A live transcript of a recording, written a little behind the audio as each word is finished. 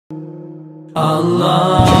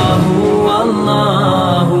Allahu,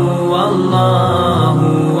 Allahu,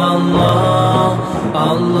 Allahu, Allah,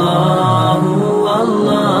 Allahu,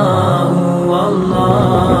 Allahu,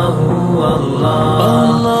 Allahu, Allah.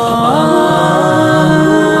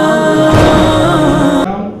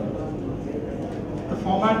 The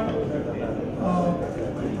format will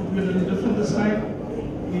be a little different this time.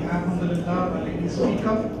 We have, alhamdulillah, a lady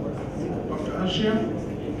speaker, Dr. Arshya.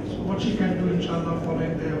 So what she can do, inshallah,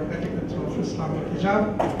 following the etiquette of Islamic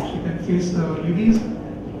hijab, she can face the ladies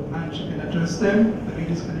and she can address them. The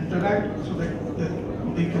ladies can interact so that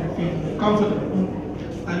they can feel more comfortable.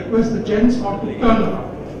 I request the gents not to turn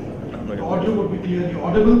around. The audio would be clearly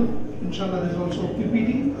audible. Inshallah, there is also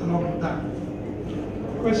PPT along with that.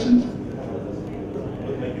 Questions?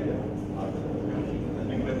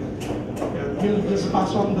 Yeah, we'll just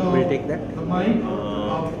pass on the mic,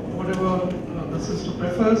 whatever the sister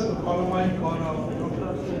prefers, a collar mic or a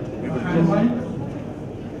hand mic.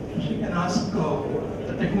 She can ask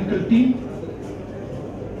the technical team.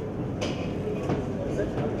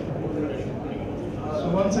 So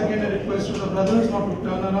once again, a request to the brothers not to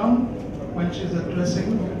turn around when she's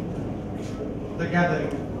addressing the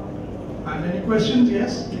gathering. And any questions?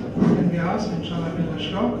 Yes, can be asked. Inshallah, we'll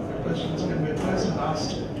assure questions can be addressed and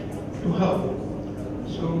asked to her.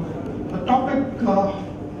 So the topic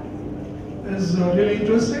is really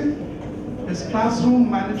interesting. Is classroom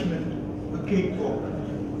management a cakewalk?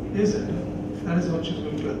 Is it? That is what she's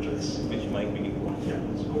going to address. Which mic we need? Yeah.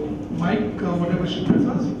 So mic, whatever she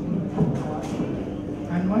prefers.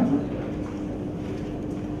 And mic.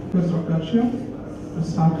 Here's Dr. Arshya to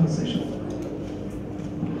start her session.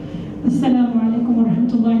 Assalamu alaikum wa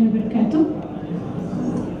rahmatullahi wa barakatuh.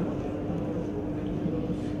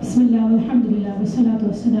 Bismillah walhamdulillah wa salatu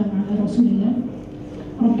wa salam ala rasulillah.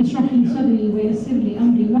 Rabbi shrah li sadri wa yassir li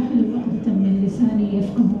amri wahlul 'uqdatan min lisani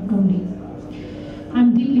yafqahu qawli. I'm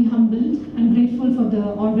deeply humbled and grateful for the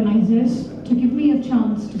organizers to give me a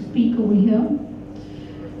chance to speak over here.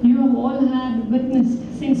 You have all had witnessed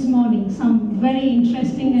since morning some very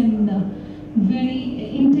interesting and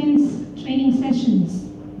very intense training sessions.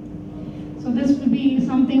 So this will be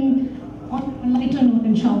something on a lighter note,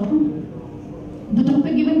 inshallah. The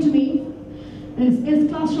topic given to me is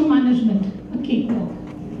classroom management a cakewalk?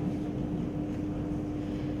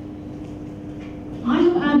 I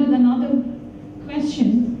have added another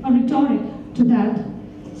question, a rhetoric to that,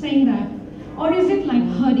 saying that, or is it like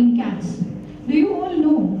herding cats? Do you all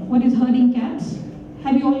know what is herding cats?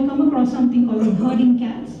 Have you all come across something called herding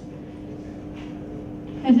cats?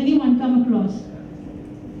 Has anyone come across?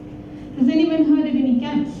 Has anyone herded any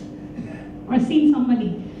cats? Or seen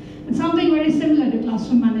somebody? It's something very similar to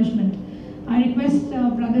classroom management. I request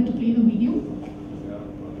brother to play the video.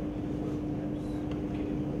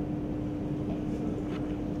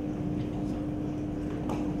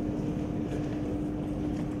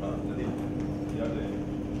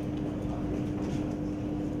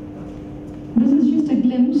 This is just a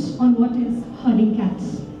glimpse on what is herding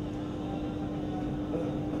cats.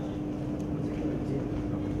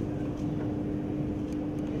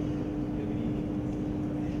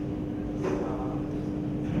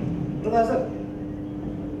 Sir.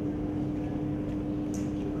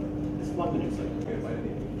 Just 1 minute, sir.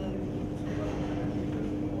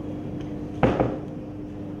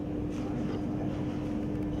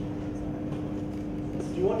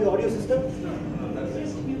 Do you want the audio system? No, that's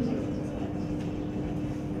just music.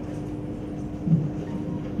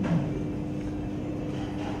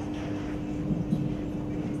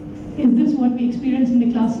 Is this what we experience in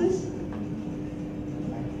the classes?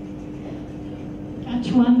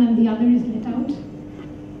 Catch one and the other is let out.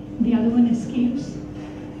 The other one escapes.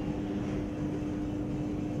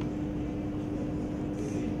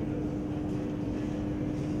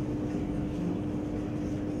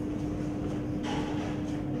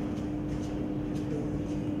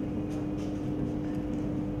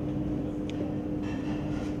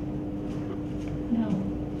 Now,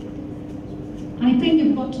 I think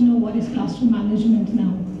you've got to know what is classroom management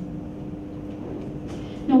now.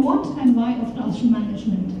 Now, what and why of classroom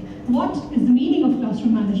management? What is the meaning of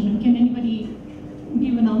classroom management? Can anybody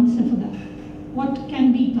give an answer for that? What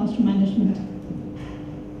can be classroom management?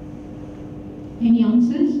 Any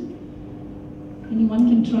answers? Anyone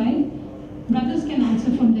can try? Brothers can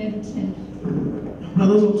answer from there itself.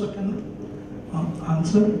 Brothers also can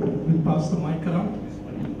answer. We'll pass the mic around.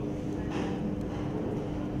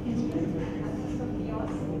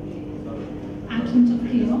 Absence of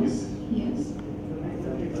chaos, yes.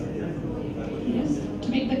 Yes, to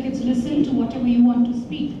make the kids listen to whatever you want to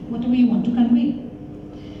speak, whatever you want to convey.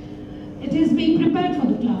 It is being prepared for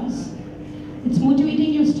the class. It's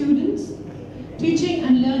motivating your students. teaching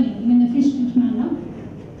and learning in an efficient manner,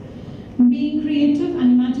 being creative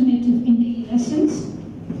and imaginative in daily lessons,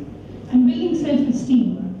 and building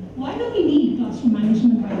self-esteem. Why do we need classroom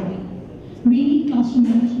management, by the way? We need classroom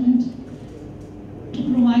management to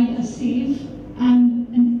provide a safe and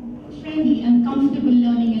friendly and comfortable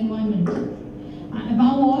learning environment. And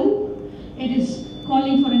above all, it is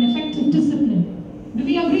calling for an effective discipline. Do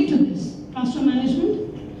we agree to this? Classroom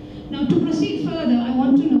management? Now, to proceed further, I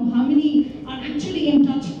want to know how many are actually in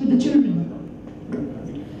touch with the children.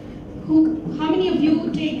 How many of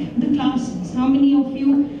you take the classes? How many of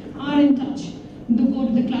you are in touch? They go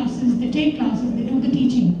to the classes, they take classes, they do the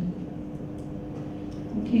teaching.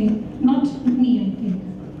 Okay, not me, I think.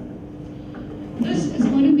 This is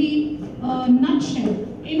going to be a nutshell.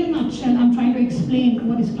 In a nutshell, I'm trying to explain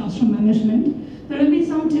what is classroom management. There will be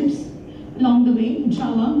some tips along the way,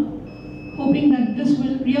 inshallah, hoping that this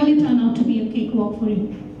will really turn out to be a cakewalk for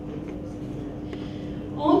you.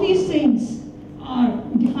 All these things are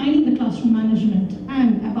defining the classroom management,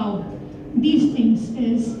 and about these things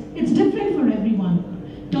is, it's different for everyone.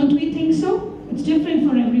 Don't we think so? It's different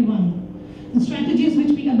for everyone. The strategies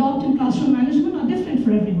which we adopt in classroom management are different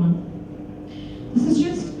for everyone. This is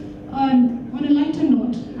just, on a lighter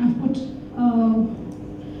note, I've put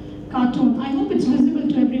a cartoon. I hope it's visible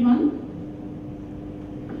to everyone.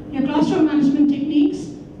 Your classroom management techniques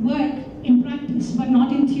work in practice, but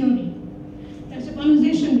not in theory. There's a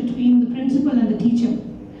conversation between the principal and the teacher.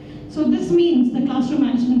 So this means the classroom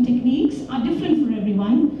management techniques are different for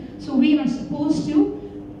everyone. So we are supposed to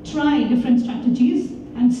try different strategies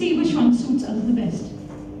and see which one suits us the best.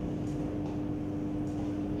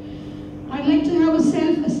 I'd like to have a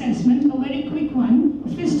self-assessment, a very quick one, a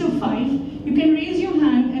fist of 5. You can raise your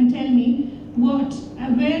hand and tell me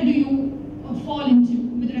where do you fall into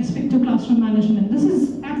with respect to classroom management. This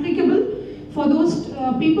is applicable for those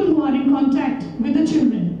people who are in contact with the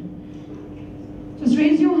children. Just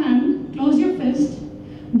raise your hand, close your fist,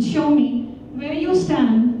 and show me where you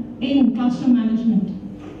stand in classroom management.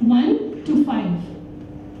 1 to 5.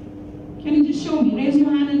 Can you just show me? Raise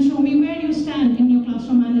your hand and show me where you stand in your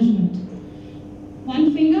classroom management.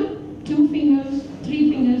 1 finger, 2 fingers,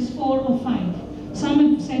 3 fingers, 4 or 5. Some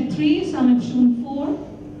have said 3, some have shown 4,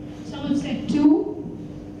 some have said 2.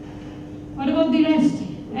 What about the rest?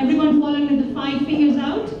 Everyone fallen with the 5 fingers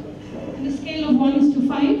out? On the scale of 1 is to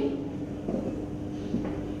 5?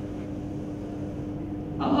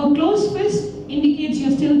 A closed fist indicates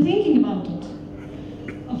you're still thinking about it.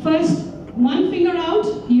 First, 1 finger out,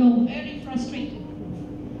 you're very frustrated.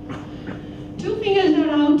 2 fingers are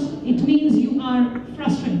out, it means you are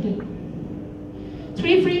frustrated.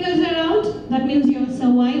 3 fingers are out, that means you're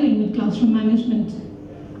surviving with classroom management.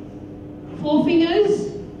 4 fingers,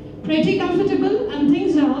 pretty comfortable, and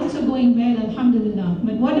things are also going well, alhamdulillah.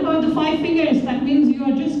 But what about the 5 fingers? That means you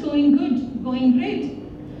are just going good, going great.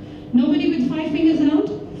 Nobody with 5 fingers out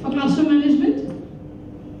for classroom management?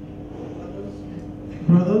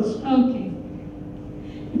 Brothers? Okay.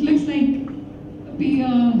 It looks like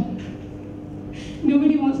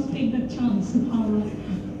nobody wants to take that chance, subhanAllah.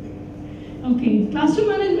 Okay, classroom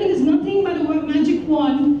management is nothing but a magic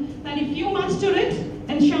wand that if you master it,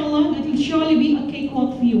 inshallah, that will surely be a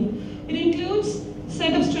cakewalk for you. It includes a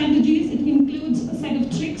set of strategies, it includes a set of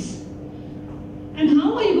tricks. And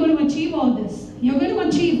how are you going to achieve all this? You're going to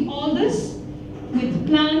achieve all this with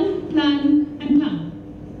plan, plan, and plan.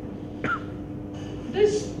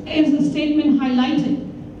 This is a statement highlighted.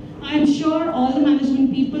 I am sure all the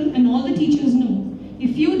management people and all the teachers know,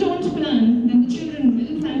 if you don't plan, then the children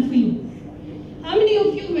will plan for you. How many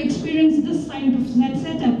of you have experienced this kind of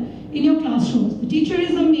setup in your classrooms? The teacher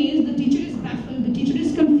is amazed, the teacher is baffled, the teacher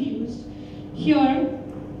is confused. Here,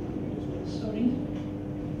 sorry,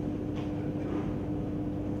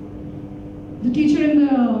 the teacher in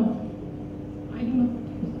the, I don't know.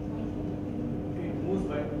 It moves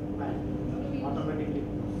by automatically.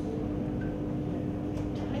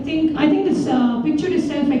 I think this picture is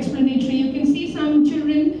self-explanatory. You can see some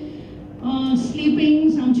children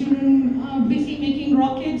sleeping, some children busy making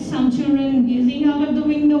rockets, some children gazing out of the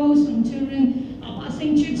window, some children are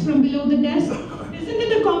passing chits from below the desk. Isn't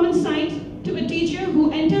it a common sight to a teacher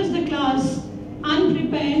who enters the class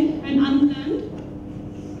unprepared and unplanned?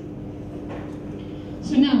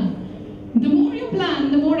 So now, the more you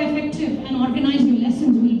plan, the more effective and organized your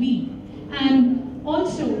lessons will be. And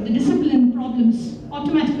also, the discipline problems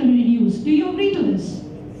automatically reduce. Do you agree to this?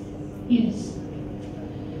 Yes.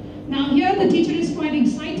 Now here the teacher is quite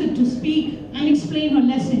excited to speak and explain her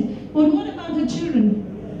lesson. But what about her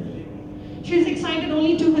children? She is excited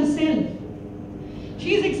only to herself.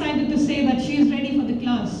 She is excited to say that she is ready for the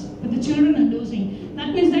class, but the children are dozing.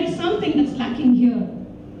 That means there is something that's lacking here.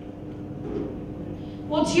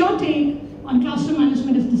 What's your take on classroom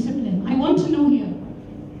management as discipline? I want to know here.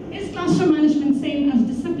 Is classroom management same as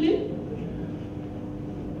discipline?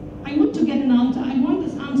 I want to get an answer. I want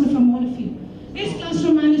this answer from all of you. Is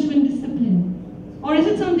classroom management discipline? Or is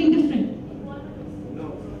it something different?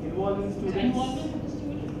 No, involving students. Involvement of the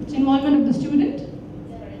student. It's involvement of the student.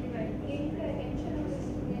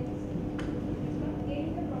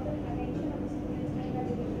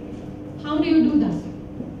 How do you do that?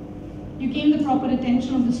 You gain the proper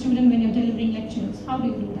attention of the student when you're delivering lectures. How do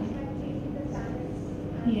you do that?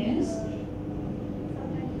 Yes.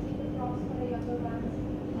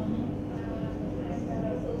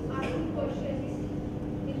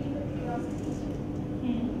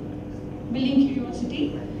 Building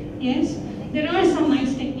curiosity. Yes. There are some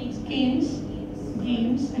nice techniques, games,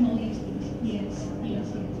 and all these things. Yes.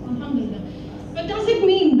 Alhamdulillah. But does it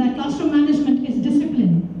mean that classroom management is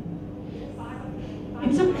discipline?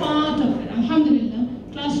 It's a part of it. Alhamdulillah.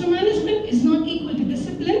 Classroom management is not equal to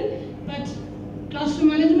discipline, but classroom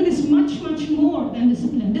management is much more than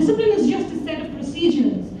discipline. Discipline is just a set of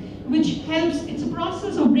procedures which helps. It's a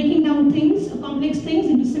process of breaking down things, complex things,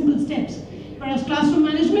 into simple steps. Whereas classroom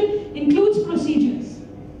management includes procedures.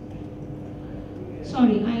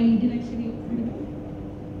 Sorry, did I say the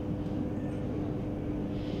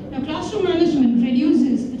Now, classroom management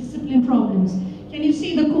reduces the discipline problems. Can you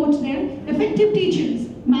see the quote there? Effective teachers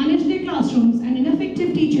manage their classrooms and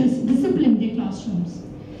ineffective teachers discipline their classrooms.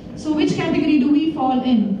 So which category do we fall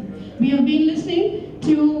in? We have been listening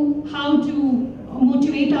to how to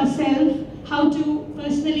motivate ourselves, how to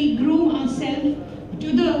personally groom ourselves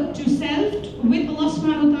to self with Allah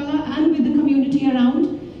subhanahu wa ta'ala and with the community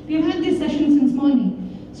around. We have had this session since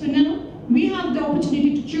morning. So now we have the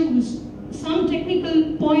opportunity to choose. Some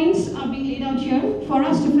technical points are being laid out here for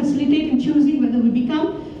us to facilitate in choosing whether we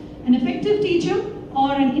become an effective teacher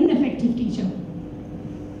or an ineffective teacher.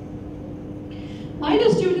 Why do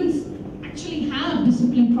students actually have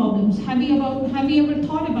discipline problems? Have you ever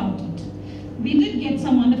thought about it? We did get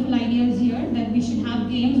some wonderful ideas here that we should have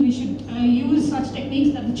games, we should use such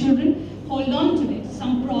techniques that the children hold on to it,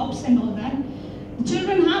 some props and all that. The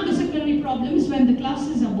children have disciplinary problems when the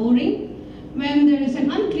classes are boring, when there is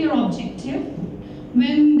an unclear objective,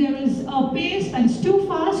 when there is a pace that is too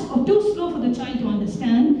fast or too slow for the child to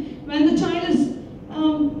understand, when the child is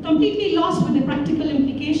completely lost with the practical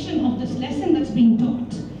implication of this lesson that's being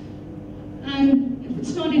taught. And if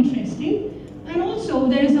it's not interesting, and also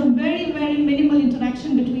there is a very minimal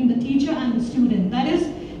interaction between the teacher and the student. That is,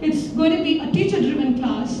 it's going to be a teacher-driven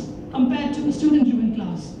class compared to a student-driven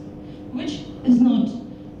class, which is not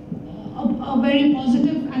a very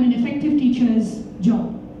positive and an effective teacher's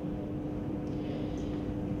job.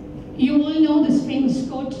 You all know this famous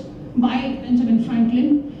quote by Benjamin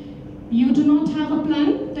Franklin: you do not have a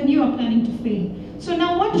plan, then you are planning to fail. So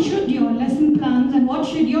now what should your lesson plans and what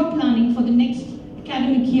should your planning for the next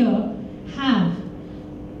academic year have?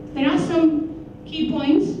 There are some key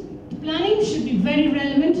points. The planning should be very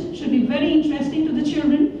relevant, should be very interesting to the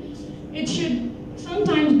children. It should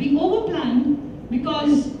sometimes be over-planned,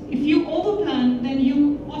 because if you over-plan, then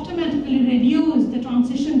you automatically reduce the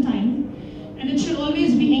transition time. And it should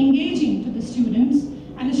always be engaging to the students,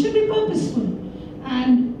 and it should be purposeful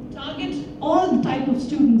and target all the type of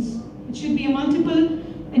students. It should be a multiple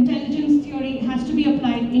intelligence theory. It has to be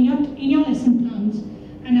applied in your lesson plans.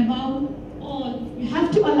 And above all, you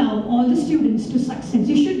have to allow all the students to success.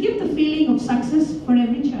 You should give the feeling of success for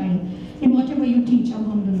every child in whatever you teach,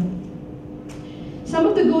 alhamdulillah. Some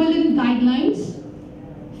of the golden guidelines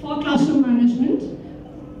for classroom management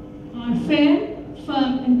are fair,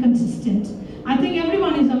 firm, and consistent. I think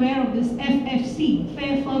everyone is aware of this FFC,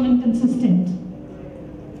 fair, firm, and consistent.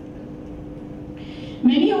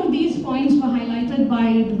 Many of these points were highlighted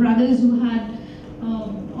by the brothers who had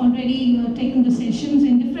already taken the sessions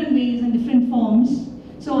in different ways and different forms.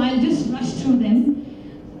 So I'll just rush through them.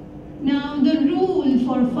 Now, the rule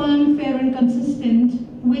for firm, fair, and consistent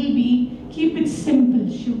will be keep it simple,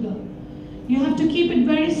 sugar. You have to keep it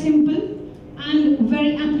very simple and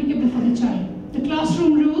very applicable for the child. The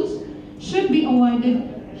classroom rules should be avoided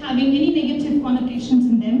having any negative connotations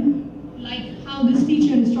in them, like how this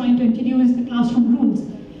teacher is trying to introduce the classroom rules.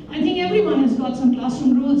 I think everyone has got some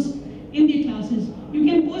classroom rules in their classes. You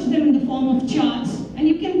can post them in the form of charts, and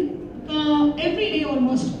you can every day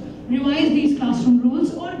almost revise these classroom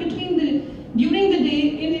rules, or during the day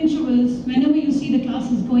in intervals, whenever you see the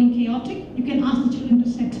classes going chaotic, you can ask the children to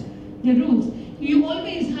set the rules. You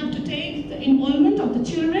always have to take the involvement of the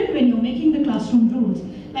children when you're making the classroom rules.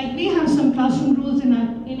 Like we have some classroom rules in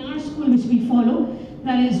our school which we follow.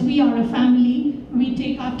 That is, we are a family. We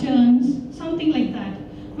turns, something like that,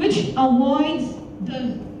 which avoids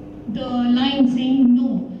the line saying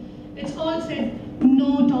no. It's all said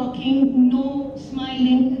no talking, no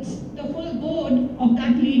smiling. It's the whole board of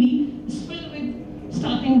that lady is filled with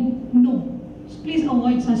starting no. So please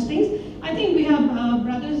avoid such things. I think we have,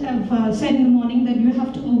 brothers have said in the morning that you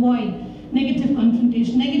have to avoid negative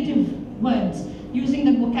confrontation, negative words, using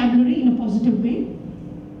that vocabulary in a positive way.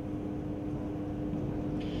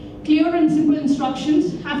 Clear and simple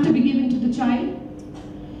instructions have to be given to the child.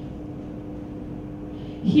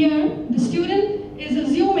 Here, the student is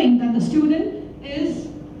assuming that the student is,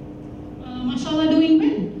 mashallah, doing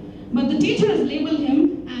well. But the teacher has labeled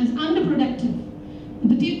him as underproductive.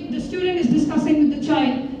 The student is discussing with the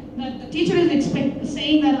child that the teacher is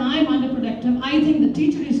saying that I'm underproductive. I think the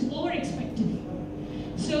teacher is over-expecting.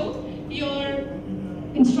 So, your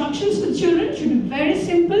instructions to children should be very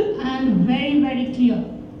simple and very, very clear.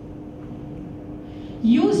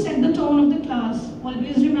 You set the tone of the class.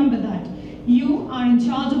 Always remember that. You are in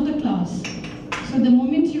charge of the class. So the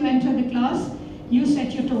moment you enter the class, you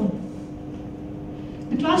set your tone.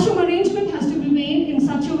 The classroom arrangement has to be made in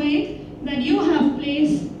such a way that you have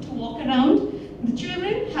place to walk around. The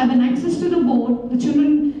children have an access to the board. The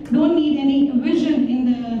children don't need any vision in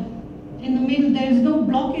the middle. There is no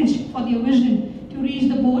blockage for their vision to reach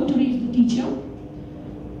the board, to reach the teacher.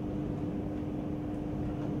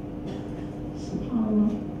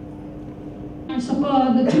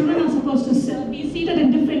 The children are supposed to be seated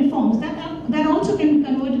in different forms. That also can be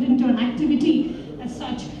converted into an activity as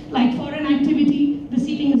such. Like for an activity, the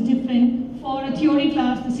seating is different. For a theory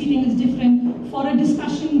class, the seating is different. For a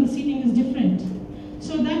discussion, the seating is different.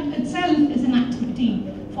 So that itself is an activity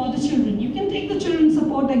for the children. You can take the children's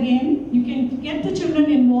support again. You can get the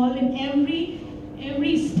children involved in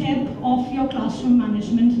every step of your classroom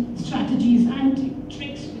management strategies and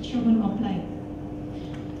tricks which you're going to apply.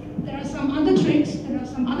 There are some other tricks, there are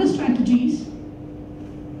some other strategies,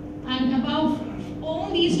 and above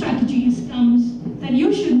all these strategies comes that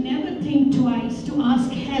you should never think twice to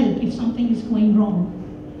ask help if something is going wrong.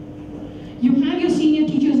 You have your senior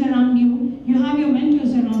teachers around you, you have your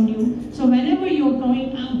mentors around you, so whenever you're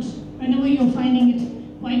going out, whenever you're finding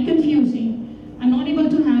it quite confusing and not able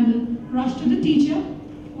to handle, rush to the teacher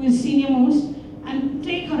who is senior most and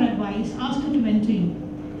take her advice, ask her to mentor you.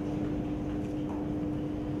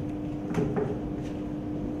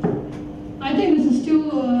 I think this is too,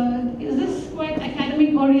 is this quite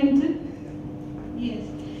academic oriented? Yes.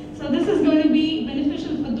 So this is going to be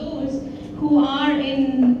beneficial for those who are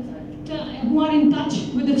in touch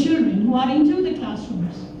with the children, who are into the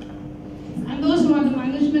classrooms. And those who are the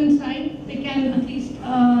management side, they can at least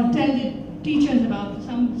tell the teachers about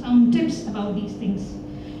some tips about these things,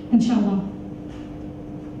 inshallah.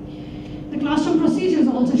 The classroom procedures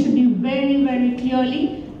also should be very, very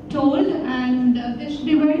clearly told, and they should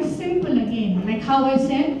be very simple again. Like how I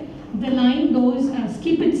said, the line goes as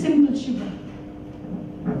keep it simple, sugar.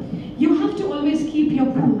 You have to always keep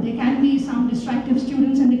your cool. There can be some distractive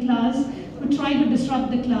students in the class who try to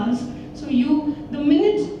disrupt the class. So the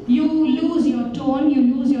minute you lose your tone,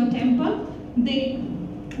 you lose your temper, they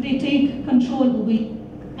take control away.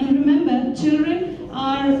 And remember, children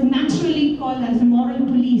are naturally called as moral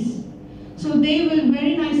police. So they will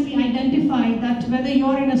very nicely identify that whether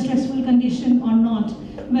you're in a stressful condition or not,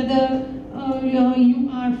 whether you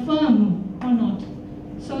are firm or not.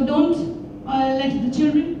 So don't let the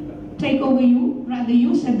children take over you, rather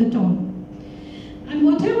you set the tone. And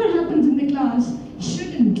whatever happens in the class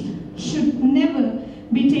should never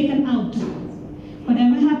be taken out.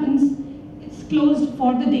 Whatever happens, it's closed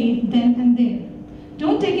for the day, then and there.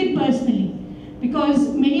 Don't take it personally.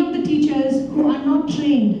 Because many of the teachers who are not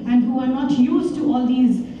trained and who are not used to all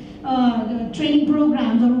these training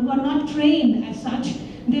programs, or who are not trained as such,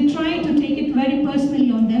 they try to take it very personally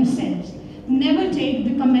on themselves. Never take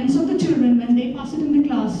the comments of the children when they pass it in the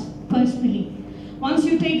class personally. Once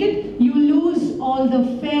you take it, you lose all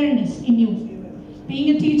the fairness in you.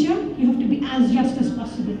 Being a teacher, you have to be as just as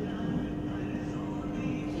possible.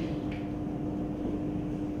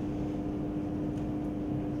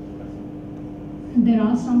 There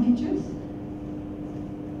are some pictures.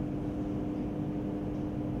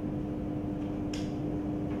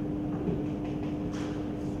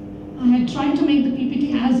 I had tried to make the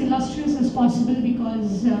PPT as illustrious as possible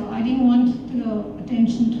because I didn't want the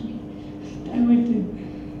attention to be diverted.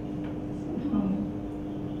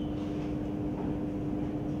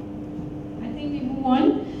 I think we move on.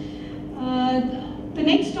 The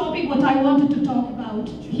next topic, what I wanted to talk about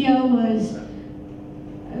here was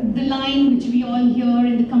the line which we all hear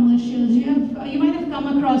in the commercials. You might have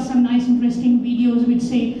come across some nice interesting videos which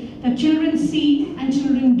say that children see and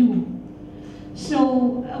children do.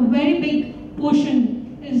 So a very big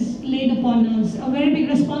portion is laid upon us, a very big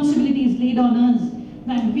responsibility is laid on us,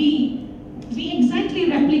 that we exactly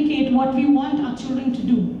replicate what we want our children to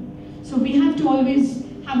do. So we have to always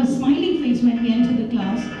have a smiling face when we enter the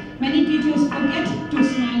class. Many teachers forget to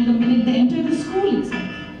smile the minute they enter the school itself.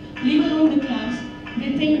 Leave alone the class,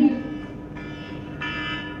 they think that,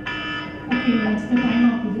 okay, that's the time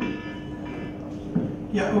up with it.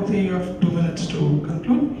 Yeah, okay, you have 2 minutes to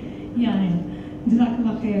conclude. Yeah.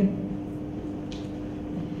 Jazakallah khair.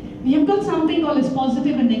 We have got something called as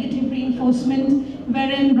positive and negative reinforcement,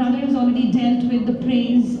 wherein brother has already dealt with the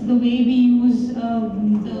praise, the way we use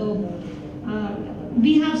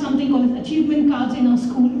we have something called as achievement cards in our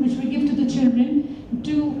school, which we give to the children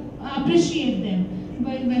to appreciate them.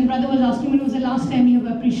 When brother was asking me, when was the last time you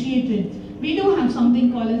have appreciated? We do have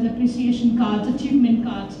something called as appreciation cards, achievement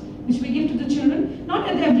cards, which we give to the children, not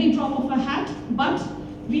at every drop of a hat, but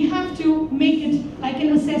we have to make it like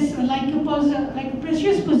an assessment, like a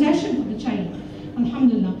precious possession for the child.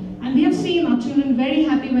 Alhamdulillah. And we have seen our children very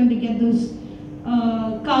happy when they get those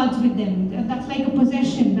cards with them. That's like a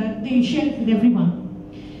possession that they share with everyone.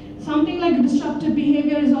 Something like disruptive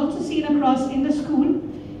behavior is also seen across in the school,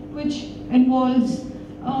 which involves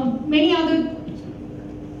many other.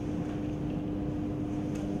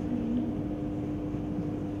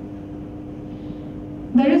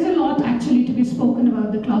 There is a lot actually to be spoken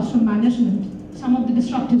about the classroom management. Some of the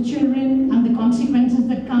disruptive children and the consequences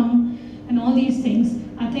that come and all these things.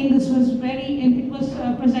 I think this was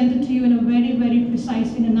presented to you in a very, very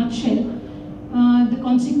precise, in a nutshell. The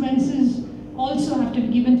consequences also have to be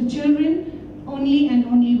given to children only and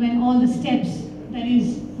only when all the steps, that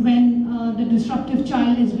is when the disruptive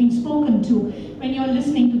child is being spoken to, when you're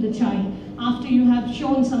listening to the child, after you have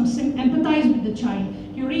shown some empathize with the child,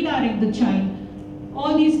 you redirect the child.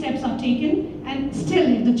 All these steps are taken, and still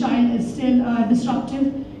if the child is still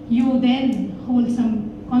disruptive, you then hold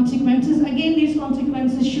some consequences. Again, these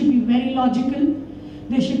consequences should be very logical.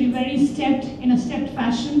 They should be very stepped, in a stepped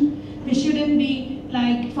fashion. They shouldn't be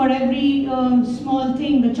like for every small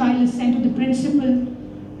thing the child is sent to the principal.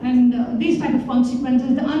 And these type of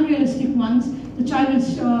consequences, the unrealistic ones, the child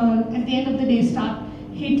will at the end of the day start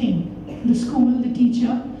hating the school, the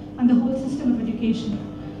teacher, and the whole system of education.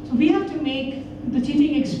 So we have to make the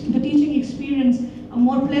teaching experience a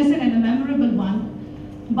more pleasant and a memorable one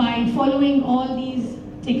by following all these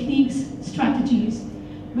techniques, strategies,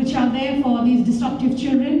 which are there for these disruptive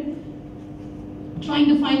children, trying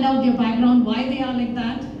to find out their background, why they are like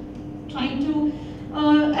that, trying to,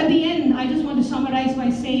 at the end, I just want to summarize by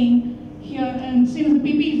saying here, and since the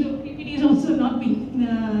PPT is also not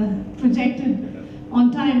being projected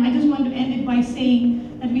on time, I just want to end it by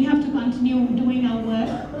saying that we have to continue doing our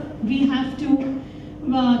work. We have to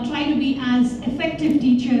try to be as effective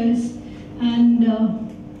teachers, and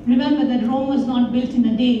remember that Rome was not built in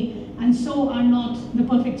a day, and so are not the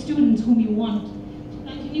perfect students whom you want. So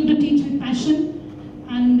continue to teach with passion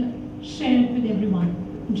and share it with everyone,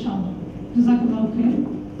 inshallah. Jazakallah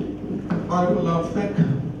khair. Barakallah, thank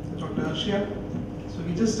Dr. Arshya. So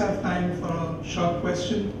we just have time for a short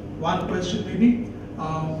question, one question maybe,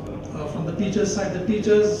 from the teachers' side. The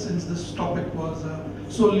teachers, since this topic was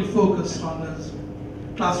solely focused on this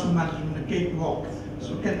classroom management, the CakeWalk.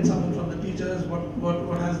 So can someone from the teachers,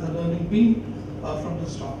 what has the learning been from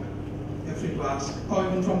this talk? Feel free to ask. Or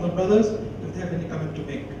even from the brothers, if they have any comment to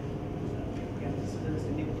make. Yeah, this is a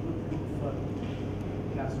good book for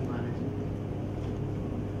classroom management.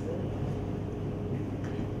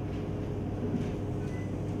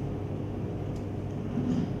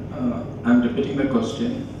 I'm repeating the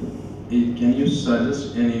question. Can you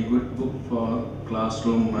suggest any good book for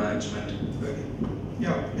classroom management? Okay.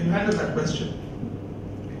 Yeah, can you handle that question?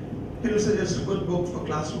 Can you suggest a good book for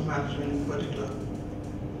classroom management in particular?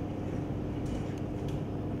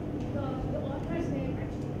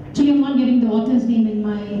 Actually, I'm not getting the author's name in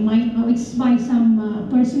my mind now. It's by some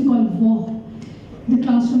person called Waugh, The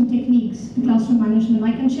Classroom Techniques, The Classroom Management.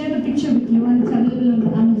 I can share the picture with you, and it's available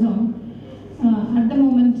on Amazon. At the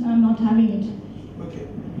moment, I'm not having it. Okay,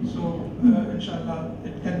 so inshallah,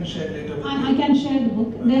 it can be shared later with I you. can share the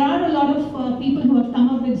book. There are a lot of people who have come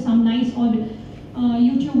up with some nice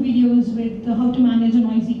YouTube videos with how to manage a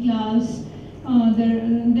noisy class.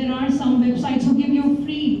 There are some websites who give you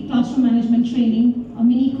free classroom management training, a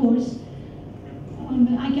mini course.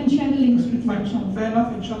 I can share the links with you. Fine. Inshallah. Fair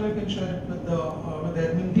enough, inshallah you can share it with the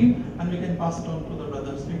admin team, and we can pass it on to the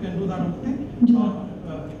brothers. You can do that, okay?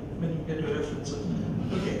 When you get your references.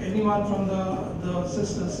 Okay, anyone from the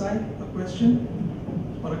sister side, a question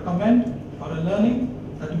or a comment or a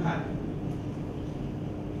learning that you had?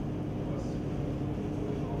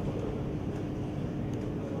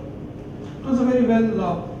 was a very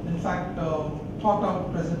well, in fact, thought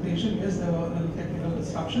out presentation. Yes, there were little technical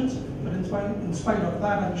disruptions, but in spite of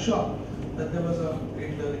that, I'm sure that there was a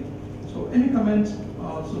great learning. So any comments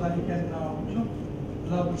so that you can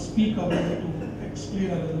allow the speaker maybe to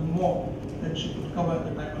explain a little more than she could cover at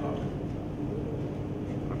the time allotted.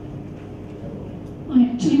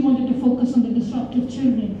 I actually wanted to focus on the disruptive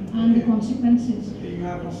children and the consequences. Okay, you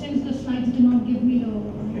have Since the slides did not give me the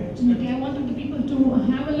opportunity, I wanted the people to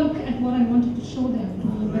have a look at what I wanted to show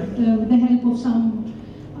them with the help of some,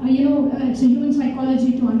 it's a human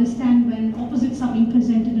psychology to understand when opposites are being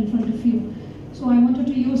presented in front of you. So I wanted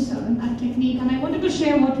to use that technique, and I wanted to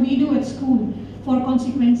share what we do at school for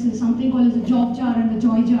consequences, something called as the job jar and the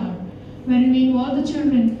joy jar, wherein we involve the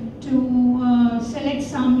children to select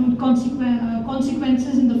some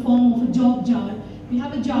consequences in the form of a job jar. We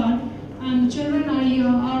have a jar, and the children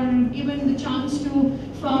are given the chance to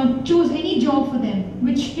choose any job for them,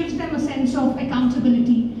 which gives them a sense of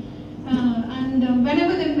accountability. And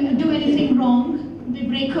whenever they do anything wrong, they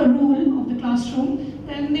break a rule of the classroom,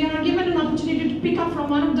 then they are given an opportunity to pick up from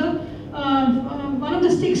one of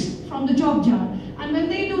the sticks from the job jar. And when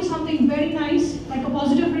they do something very nice, like a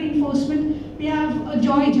positive reinforcement, we have a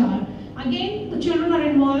joy jar. Again, the children are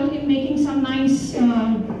involved in making some nice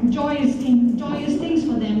joyous things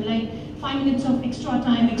for them, like 5 minutes of extra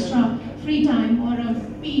time, extra free time, or a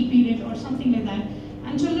PE period or something like that.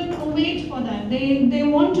 And children wait for that. They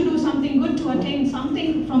want to do something good to attain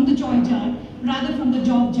something from the joy jar rather from the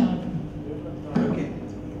job jar. Okay.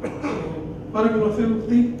 So, Barakallahu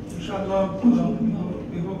fi, inshallah,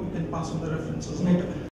 we hope we can pass on the references later.